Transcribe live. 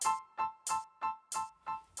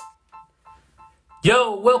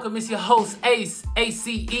Yo, welcome. It's your host, Ace,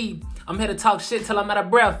 A-C-E. I'm here to talk shit till I'm out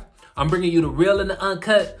of breath. I'm bringing you the real and the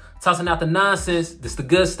uncut, tossing out the nonsense. This the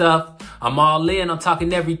good stuff. I'm all in. I'm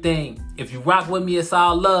talking everything. If you rock with me, it's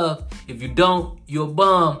all love. If you don't, you a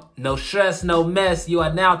bum. No stress, no mess. You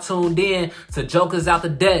are now tuned in to Jokers Out the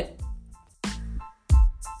Deck.